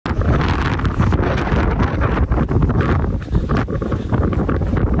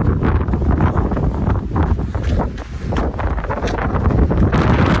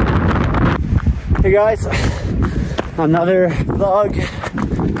Hey guys, another vlog,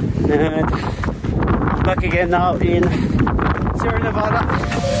 and back again now in Sierra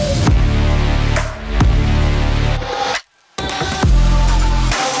Nevada.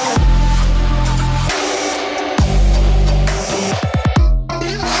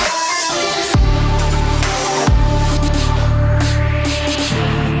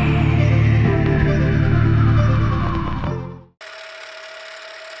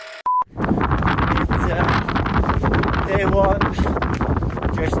 Day one,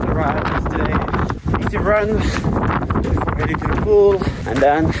 just arrived yesterday. Easy run before heading to the pool, and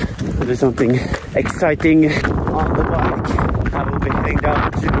then we'll do something exciting on the bike. I will be heading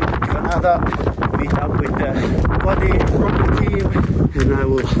down to Granada, meet up with the body rocket team, and I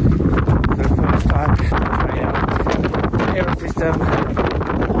will, for the first time, try out the Aero system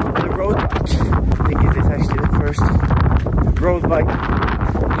on the road bike. I think it is actually the first road bike in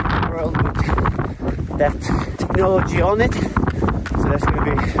the world with that technology on it, so that's going to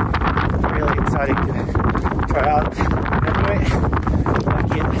be really exciting to try out. Anyway,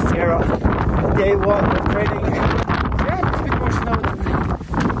 back in Sierra, day one of training. Yeah, it's a bit more snow than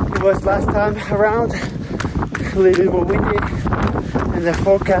it was last time around, a little bit more windy, and the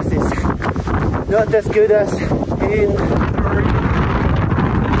forecast is not as good as in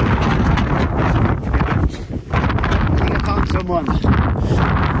I think I found someone.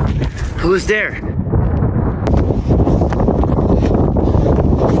 Who's there?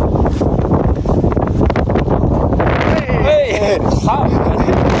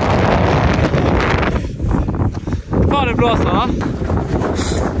 Fan det blåser.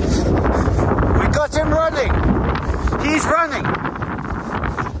 We got him running. He's running.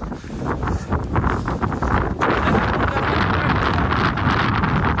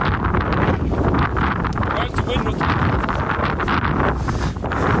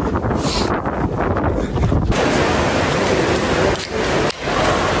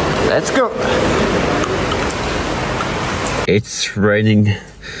 Let's go. It's raining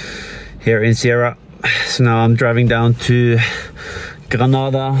here in Sierra, so now I'm driving down to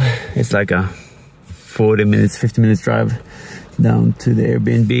Granada. It's like a 40 minutes, 50 minutes drive down to the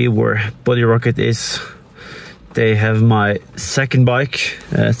Airbnb where Body Rocket is. They have my second bike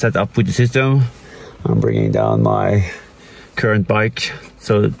set up with the system. I'm bringing down my current bike,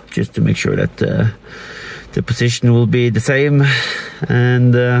 so just to make sure that the position will be the same,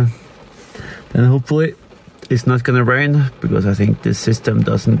 and then hopefully it's not gonna rain, because I think this system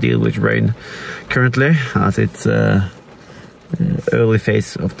doesn't deal with rain currently, as it's early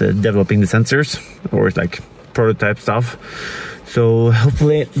phase of the developing the sensors, or it's like prototype stuff. So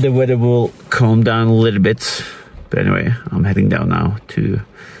hopefully the weather will calm down a little bit. But anyway, I'm heading down now to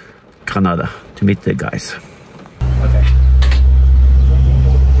Granada to meet the guys. Okay.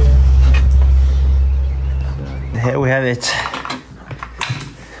 Here we have it.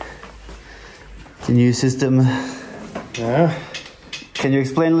 The new system. Yeah. Can you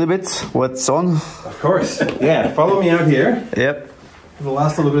explain a little bit what's on? Of course. Yeah, follow me out here. Yep. For the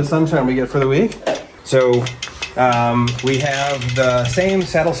last little bit of sunshine we get for the week. So we have the same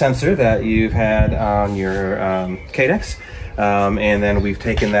saddle sensor that you've had on your Cadex, and then we've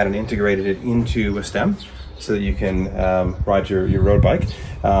taken that and integrated it into a stem so that you can ride your road bike.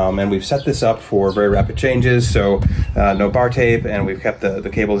 And we've set this up for very rapid changes, so no bar tape, and we've kept the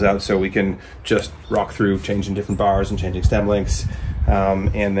cables out so we can just rock through changing different bars and changing stem lengths.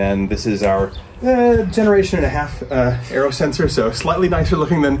 And then this is our generation and a half Aero sensor, so slightly nicer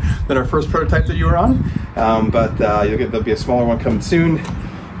looking than our first prototype that you were on, but there'll be a smaller one coming soon.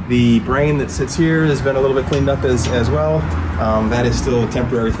 The brain that sits here has been a little bit cleaned up as well. That is still a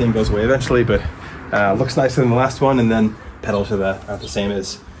temporary thing, goes away eventually, but looks nicer than the last one. And then pedals are the same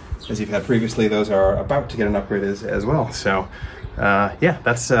as you've had previously. Those are about to get an upgrade as well. So yeah,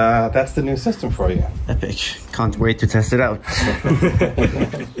 that's the new system for you. Epic. Can't wait to test it out.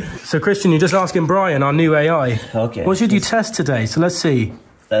 So Kristian, you're just asking Brian, our new AI. Okay. What should you test today? So let's see.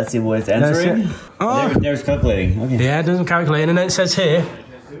 Let's see what it's answering. Oh. There's calculating. Okay. Yeah, it doesn't calculate. And then it says here,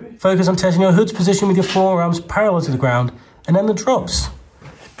 focus on testing your hood's position with your forearms parallel to the ground, and then the drops.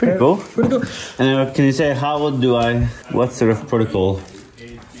 Pretty cool. Pretty cool. And can you say what sort of protocol?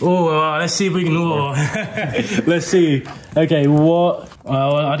 Oh, let's see if we can. Oh. Let's see. Okay, what?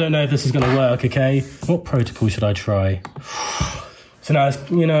 I don't know if this is going to work. Okay, what protocol should I try? So now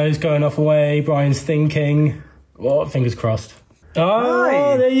it's going off away. Brian's thinking. Oh, fingers crossed. Oh,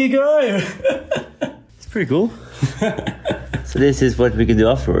 hi. There you go. It's pretty cool. So this is what we can do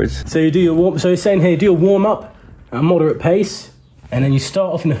afterwards. So you do your warm. So it's saying here, do your warm up at a moderate pace, and then you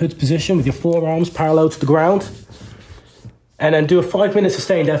start off in the hood's position with your forearms parallel to the ground, and then do a 5-minute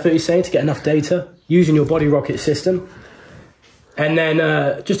sustained effort. You're saying to get enough data. using your body rocket system. And then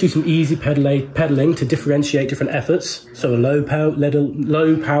just do some easy pedaling to differentiate different efforts. So a low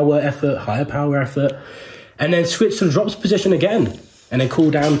power effort, higher power effort. And then switch to the drops position again. And then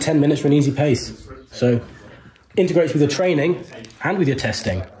cool down 10 minutes for an easy pace. So integrates with your training and with your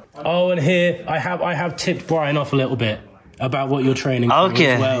testing. Oh, and here I have tipped Brian off a little bit about what you're training for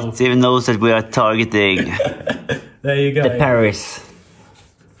as well. It even knows that we are targeting there you go. the Paris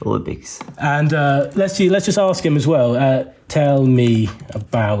Olympics. And let's just ask him as well. Tell me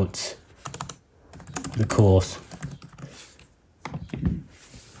about the course.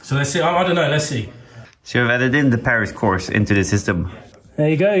 So let's see. I don't know. Let's see. So you've added in the Paris course into the system. There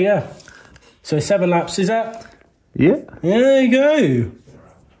you go. Yeah. So 7 laps is that? Yeah. Yeah, there you go.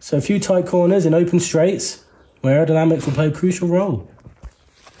 So a few tight corners and open straights where aerodynamics will play a crucial role.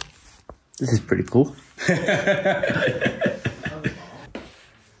 This is pretty cool.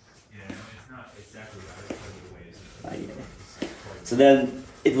 So then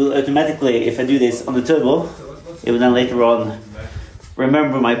it will automatically, if I do this on the turbo, it will then later on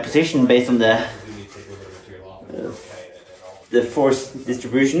remember my position based on the force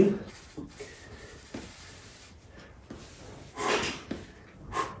distribution.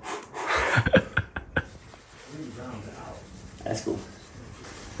 That's cool.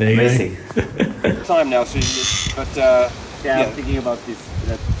 Amazing. Time now, so yeah, I'm thinking about this.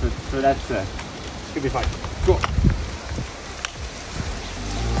 So that's should be fine. Cool.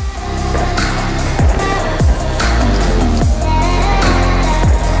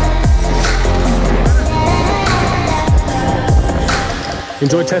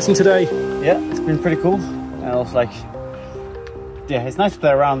 Enjoyed testing today? Yeah, it's been pretty cool. And also yeah, it's nice to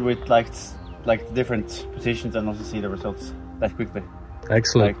play around with like different positions and also see the results that quickly.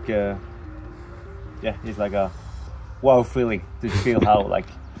 Excellent. Yeah, it's like a wow feeling to feel how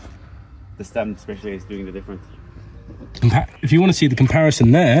the stem especially is doing the difference. If you want to see the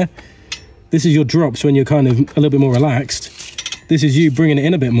comparison there, this is your drops when you're kind of a little bit more relaxed. This is you bringing it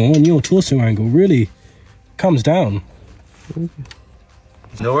in a bit more and your torso angle really comes down.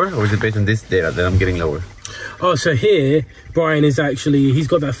 Lower, or is it based on this data that I'm getting lower? Oh, so here, Brian is actually, he's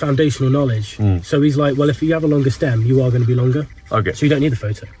got that foundational knowledge. So he's like, well, if you have a longer stem, you are going to be longer. Okay. So you don't need the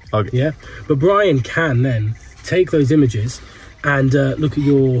photo. Okay. Yeah. But Brian can then take those images and look at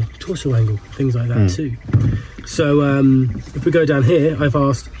your torso angle, things like that too. So if we go down here, I've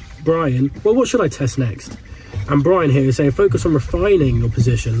asked Brian, well, what should I test next? And Brian here is saying, focus on refining your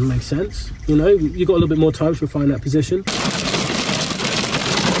position. Makes sense. You know, you've got a little bit more time to refine that position.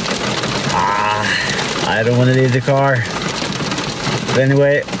 I don't want to leave the car. But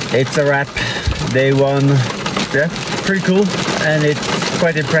anyway, it's a wrap. Day 1. Yeah, pretty cool. And it's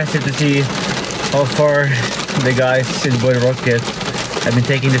quite impressive to see how far the guys in Body Rocket have been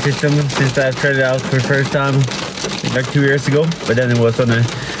taking the system since I tried it out for the first time like 2 years ago. But then it was on a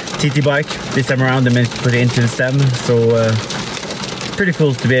TT bike. This time around they managed to put it into the stem. So it's pretty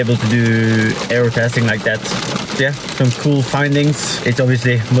cool to be able to do aero testing like that. Yeah, some cool findings. It's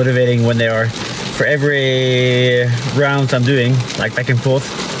obviously motivating when they are, for every round I'm doing, like back and forth,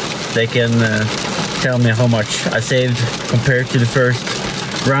 they can tell me how much I saved compared to the first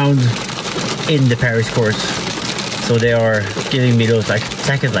round in the Paris course. So they are giving me those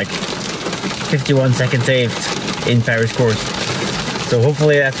seconds, 51 seconds saved in Paris course. So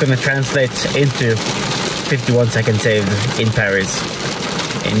hopefully that's going to translate into 51 seconds saved in Paris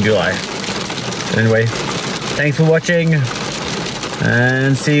in July. Anyway, thanks for watching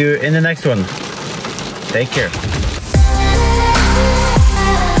and see you in the next one. Take care.